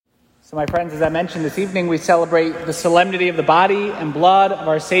So my friends, as I mentioned this evening, we celebrate the solemnity of the body and blood of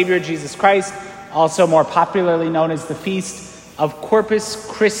our Savior Jesus Christ, also more popularly known as the Feast of Corpus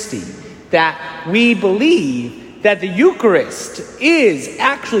Christi, that we believe that the Eucharist is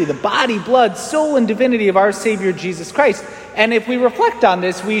actually the body, blood, soul, and divinity of our Savior Jesus Christ. And if we reflect on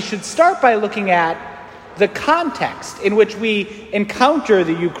this, we should start by looking at the context in which we encounter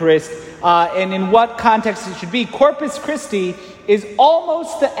the Eucharist and in what context it should be. Corpus Christi is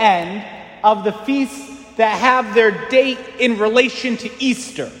almost the end of the feasts that have their date in relation to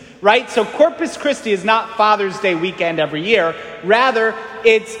Easter, right? So Corpus Christi is not Father's Day weekend every year. Rather,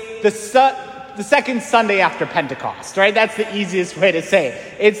 it's the second Sunday after Pentecost, right? That's the easiest way to say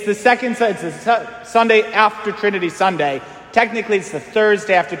it. It's the Sunday after Trinity Sunday. Technically, it's the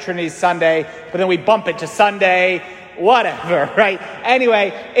Thursday after Trinity Sunday, but then we bump it to Sunday, whatever, right?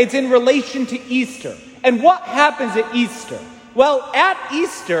 Anyway, it's in relation to Easter. And what happens at Easter? Well, at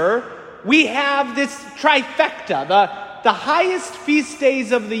Easter, we have this trifecta, the highest feast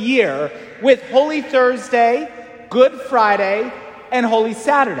days of the year, with Holy Thursday, Good Friday, and Holy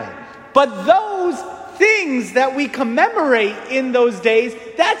Saturday. But those things that we commemorate in those days,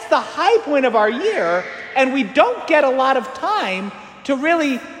 that's the high point of our year, and we don't get a lot of time to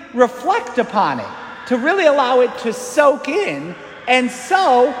really reflect upon it, to really allow it to soak in. And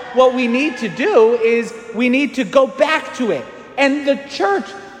so what we need to do is we need to go back to it. And the church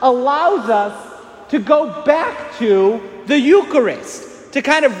allows us to go back to the Eucharist, to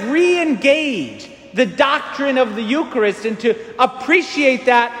kind of re-engage the doctrine of the Eucharist and to appreciate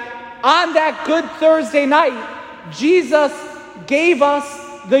that on that Good Thursday night, Jesus gave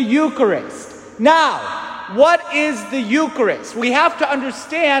us the Eucharist. Now, what is the Eucharist? We have to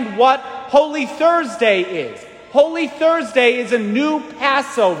understand what Holy Thursday is. Holy Thursday is a new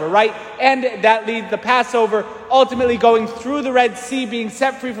Passover, right? And that leads the Passover ultimately going through the Red Sea, being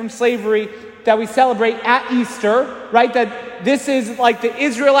set free from slavery, that we celebrate at Easter, right? That this is like the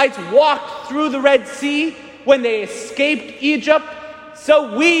Israelites walked through the Red Sea when they escaped Egypt.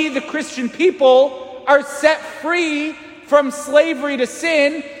 So we, the Christian people, are set free from slavery to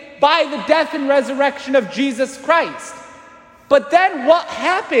sin by the death and resurrection of Jesus Christ. But then what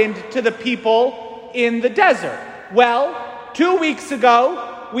happened to the people in the desert? Well, 2 weeks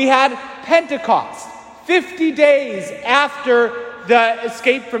ago, we had Pentecost. 50 days after the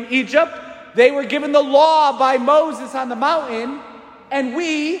escape from Egypt, they were given the law by Moses on the mountain, and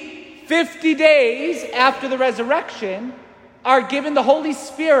we, 50 days after the resurrection, are given the Holy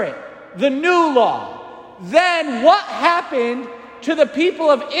Spirit, the new law. Then what happened to the people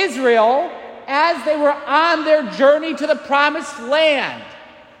of Israel as they were on their journey to the promised land?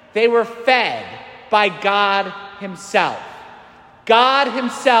 They were fed by God Himself. God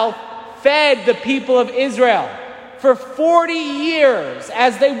Himself fed the people of Israel for 40 years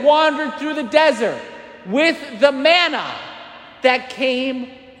as they wandered through the desert with the manna that came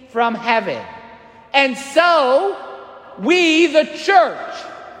from heaven. And so we, the church,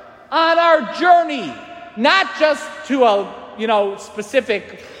 on our journey, not just to a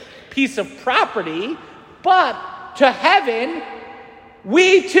specific piece of property, but to heaven,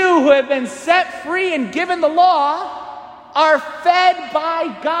 we too, who have been set free and given the law, are fed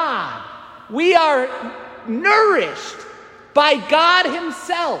by God. We are nourished by God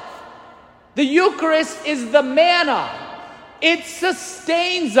Himself. The Eucharist is the manna. It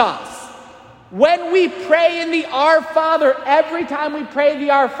sustains us. When we pray in the Our Father, every time we pray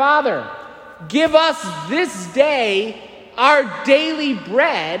the Our Father, give us this day our daily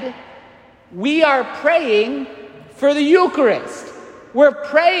bread, we are praying for the Eucharist. We're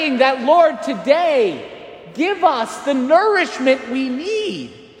praying that, Lord, today, give us the nourishment we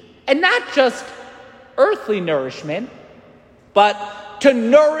need. And not just earthly nourishment, but to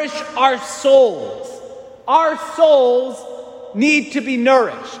nourish our souls. Our souls need to be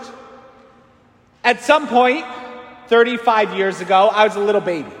nourished. At some point, 35 years ago, I was a little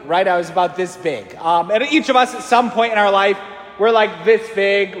baby, right? I was about this big. And each of us at some point in our life, we're like this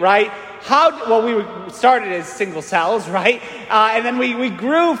big, right? We started as single cells, right? And then we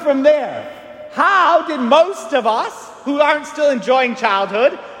grew from there. How did most of us, who aren't still enjoying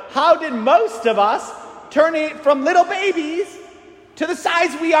childhood, how did most of us turn it from little babies to the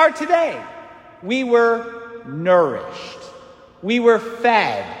size we are today? We were nourished. We were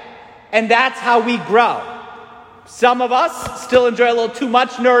fed. And that's how we grow. Some of us still enjoy a little too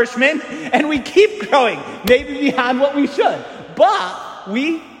much nourishment, and we keep growing, maybe beyond what we should. But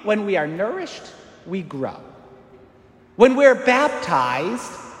when we are nourished, we grow. When we're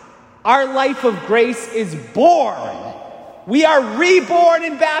baptized, our life of grace is born. We are reborn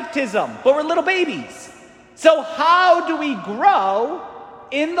in baptism, but we're little babies. So how do we grow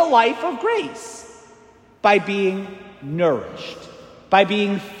in the life of grace? By being nourished, by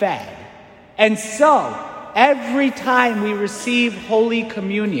being fed. And so, every time we receive Holy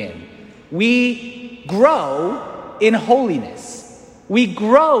Communion, we grow in holiness. We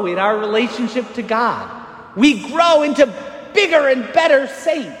grow in our relationship to God. We grow into bigger and better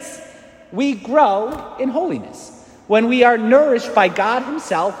saints. We grow in holiness when we are nourished by God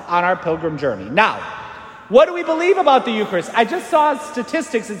himself on our pilgrim journey. Now, what do we believe about the Eucharist? I just saw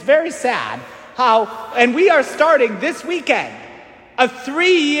statistics. It's very sad and we are starting this weekend a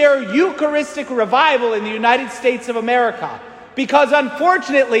 3-year Eucharistic revival in the United States of America. Because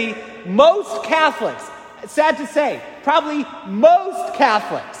unfortunately, most Catholics, sad to say, probably most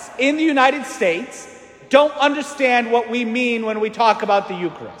Catholics in the United States don't understand what we mean when we talk about the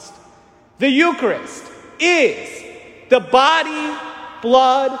Eucharist. The Eucharist is the body,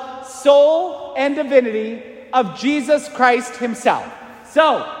 blood, soul, and divinity of Jesus Christ himself.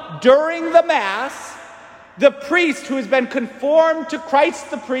 So, during the Mass, the priest who has been conformed to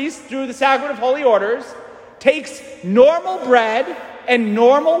Christ the priest through the sacrament of holy orders takes normal bread and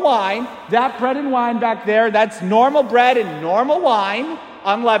normal wine. That bread and wine back there, that's normal bread and normal wine,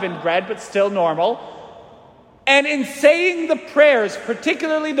 unleavened bread, but still normal. And in saying the prayers,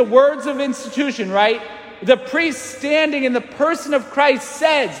 particularly the words of institution, right? The priest standing in the person of Christ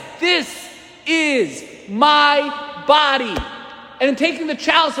says, "This is my body." And then taking the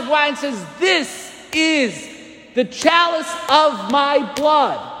chalice of wine says, "This is the chalice of my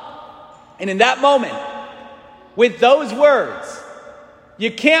blood." And in that moment, with those words,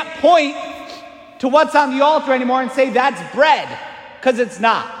 you can't point to what's on the altar anymore and say that's bread, because it's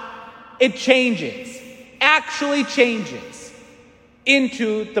not. It changes, actually changes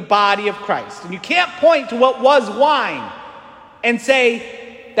into the body of Christ. And you can't point to what was wine and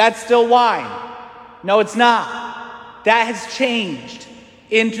say that's still wine. No, it's not. That has changed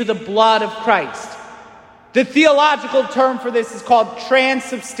into the blood of Christ. The theological term for this is called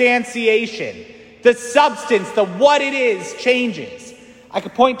transubstantiation. The substance, the what it is, changes. I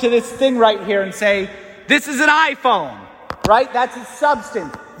could point to this thing right here and say, this is an iPhone, right? That's its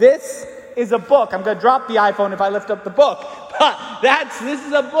substance. This is a book. I'm going to drop the iPhone if I lift up the book. But this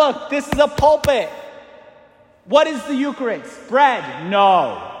is a book. This is a pulpit. What is the Eucharist? Bread?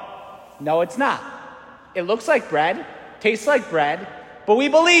 No, it's not. It looks like bread, tastes like bread, but we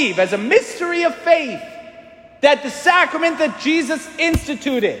believe as a mystery of faith that the sacrament that Jesus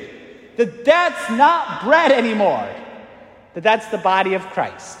instituted, that's not bread anymore, that's the body of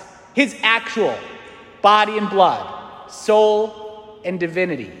Christ, his actual body and blood, soul and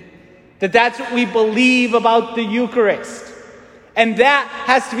divinity, that's what we believe about the Eucharist. And that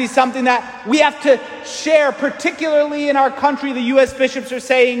has to be something that we have to share, particularly in our country. The U.S. bishops are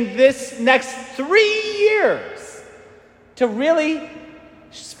saying this next 3 years to really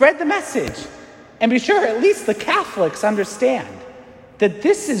spread the message and be sure at least the Catholics understand that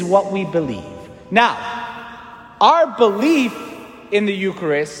this is what we believe. Now, our belief in the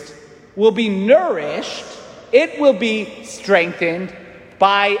Eucharist will be nourished, it will be strengthened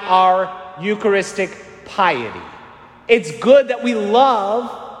by our Eucharistic piety. It's good that we love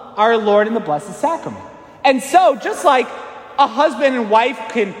our Lord in the Blessed Sacrament. And so, just like a husband and wife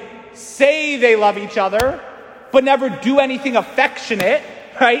can say they love each other, but never do anything affectionate,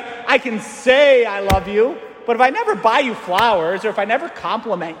 right? I can say I love you, but if I never buy you flowers, or if I never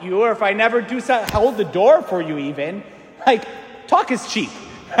compliment you, or if I never hold the door for you even, talk is cheap,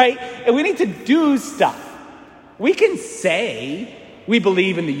 right? And we need to do stuff. We can say we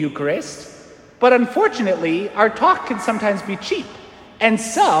believe in the Eucharist, but unfortunately, our talk can sometimes be cheap. And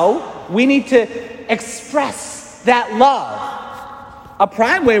so, we need to express that love. A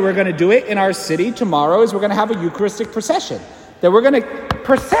prime way we're going to do it in our city tomorrow is we're going to have a Eucharistic procession. That we're going to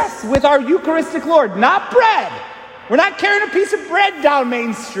process with our Eucharistic Lord, not bread. We're not carrying a piece of bread down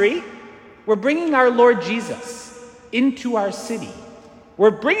Main Street. We're bringing our Lord Jesus into our city.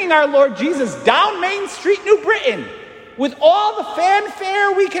 We're bringing our Lord Jesus down Main Street, New Britain, with all the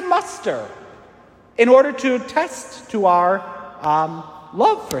fanfare we can muster, in order to attest to our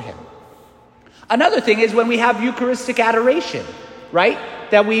love for him. Another thing is when we have Eucharistic adoration, right?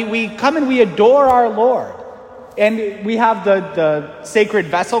 That we come and we adore our Lord. And we have the sacred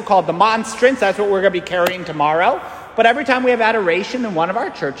vessel called the monstrance. That's what we're going to be carrying tomorrow. But every time we have adoration in one of our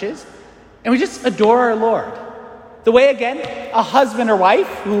churches, and we just adore our Lord. The way, again, a husband or wife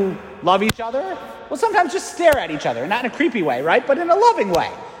who love each other will sometimes just stare at each other. Not in a creepy way, right? But in a loving way.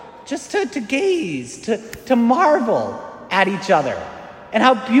 Just to gaze, to marvel at each other. And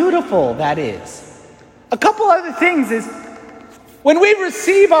how beautiful that is. A couple other things is, When we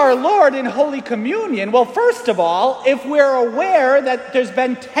receive our Lord in Holy Communion, well, first of all, if we're aware that there's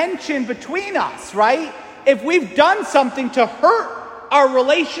been tension between us, right? If we've done something to hurt our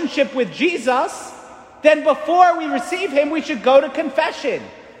relationship with Jesus, then before we receive him, we should go to confession.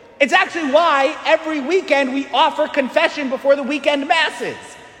 It's actually why every weekend we offer confession before the weekend masses.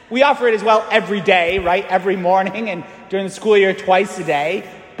 We offer it as well every day, right? Every morning and during the school year twice a day,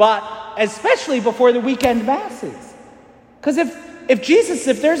 but especially before the weekend masses. Because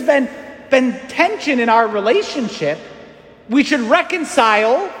if there's been tension in our relationship, we should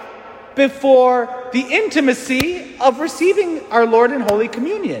reconcile before the intimacy of receiving our Lord in Holy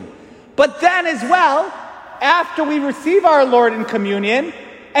Communion. But then as well, after we receive our Lord in communion,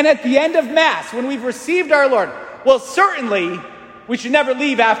 and at the end of Mass, when we've received our Lord, well, certainly we should never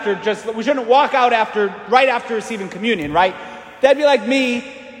leave we shouldn't walk out right after receiving communion, right? That'd be like me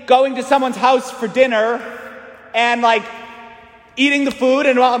going to someone's house for dinner and eating the food,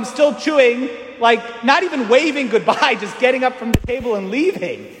 and while I'm still chewing, not even waving goodbye, just getting up from the table and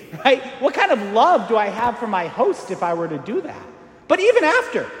leaving, right? What kind of love do I have for my host if I were to do that? But even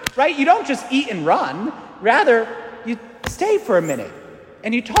after, right? You don't just eat and run. Rather, you stay for a minute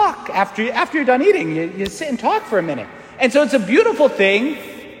and you talk after you're done eating. You sit and talk for a minute. And so it's a beautiful thing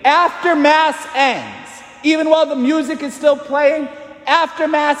after Mass ends, even while the music is still playing, after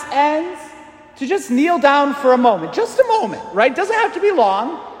Mass ends, to just kneel down for a moment, just a moment, right? Doesn't have to be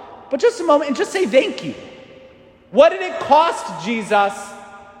long, but just a moment, and just say thank you. What did it cost Jesus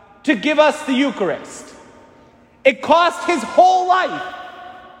to give us the Eucharist? It cost his whole life.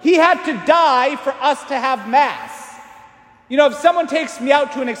 He had to die for us to have Mass. If someone takes me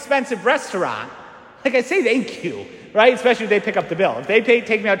out to an expensive restaurant, I say thank you, right? Especially if they pick up the bill. If they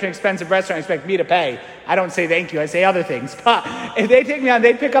take me out to an expensive restaurant and expect me to pay, I don't say thank you, I say other things. But if they take me out and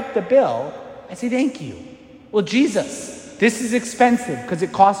they pick up the bill, I say thank you. Well, Jesus, this is expensive because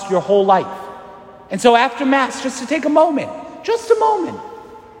it cost your whole life. And so after Mass, just to take a moment,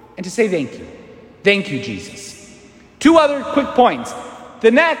 and to say thank you. Thank you, Jesus. 2 other quick points.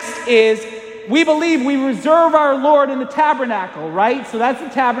 The next is, we believe we reserve our Lord in the tabernacle, right? So that's the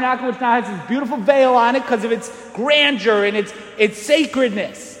tabernacle, which now has this beautiful veil on it because of its grandeur and its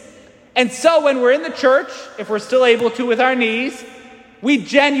sacredness. And so when we're in the church, if we're still able to with our knees, we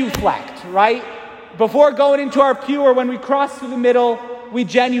genuflect, right? Before going into our pew or when we cross through the middle, we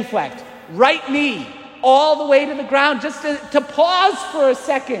genuflect. Right knee all the way to the ground, just to pause for a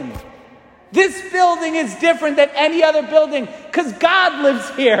second. This building is different than any other building because God lives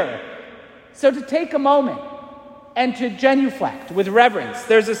here. So to take a moment and to genuflect with reverence.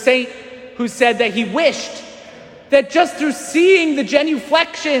 There's a saint who said that he wished that just through seeing the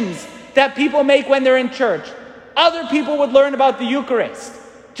genuflections that people make when they're in church, other people would learn about the Eucharist.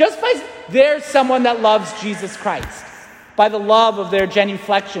 There's someone that loves Jesus Christ by the love of their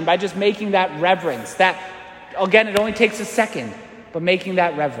genuflection, by just making that reverence. That, again, it only takes a second, but making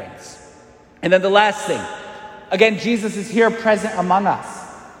that reverence. And then the last thing, again, Jesus is here present among us.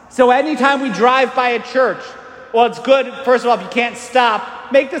 So anytime we drive by a church, well, it's good, first of all, if you can't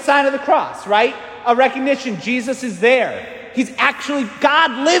stop, make the sign of the cross, right? A recognition, Jesus is there.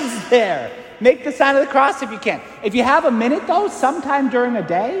 God lives there. Make the sign of the cross if you can. If you have a minute, though, sometime during a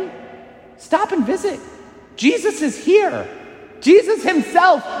day, stop and visit. Jesus is here. Jesus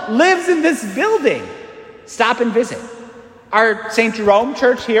himself lives in this building. Stop and visit. Our St. Jerome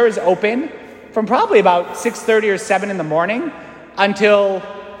Church here is open from probably about 6:30 or 7 in the morning until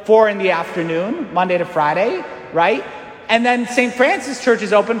 4 in the afternoon, Monday to Friday, right? And then St. Francis Church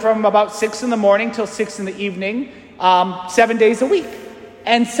is open from about 6 in the morning till 6 in the evening, 7 days a week.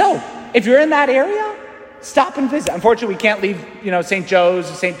 And so, if you're in that area, stop and visit. Unfortunately, we can't leave, St. Joe's,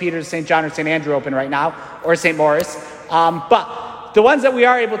 St. Peter's, St. John, or St. Andrew open right now, or St. Maurice. But the ones that we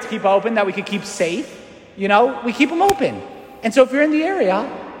are able to keep open, that we could keep safe, we keep them open. And so if you're in the area,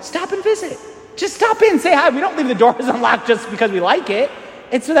 stop and visit. Just stop in, say hi. We don't leave the doors unlocked just because we like it.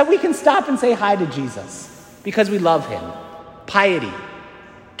 It's so that we can stop and say hi to Jesus because we love him. Piety.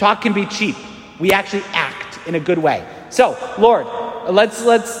 Talk can be cheap. We actually act in a good way. So, Lord, let's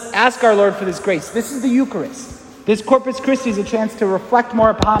ask our Lord for this grace. This is the Eucharist. This Corpus Christi is a chance to reflect more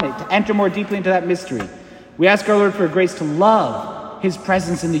upon it, to enter more deeply into that mystery. We ask our Lord for grace to love his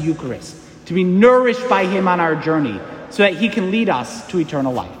presence in the Eucharist, to be nourished by him on our journey, so that he can lead us to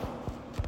eternal life.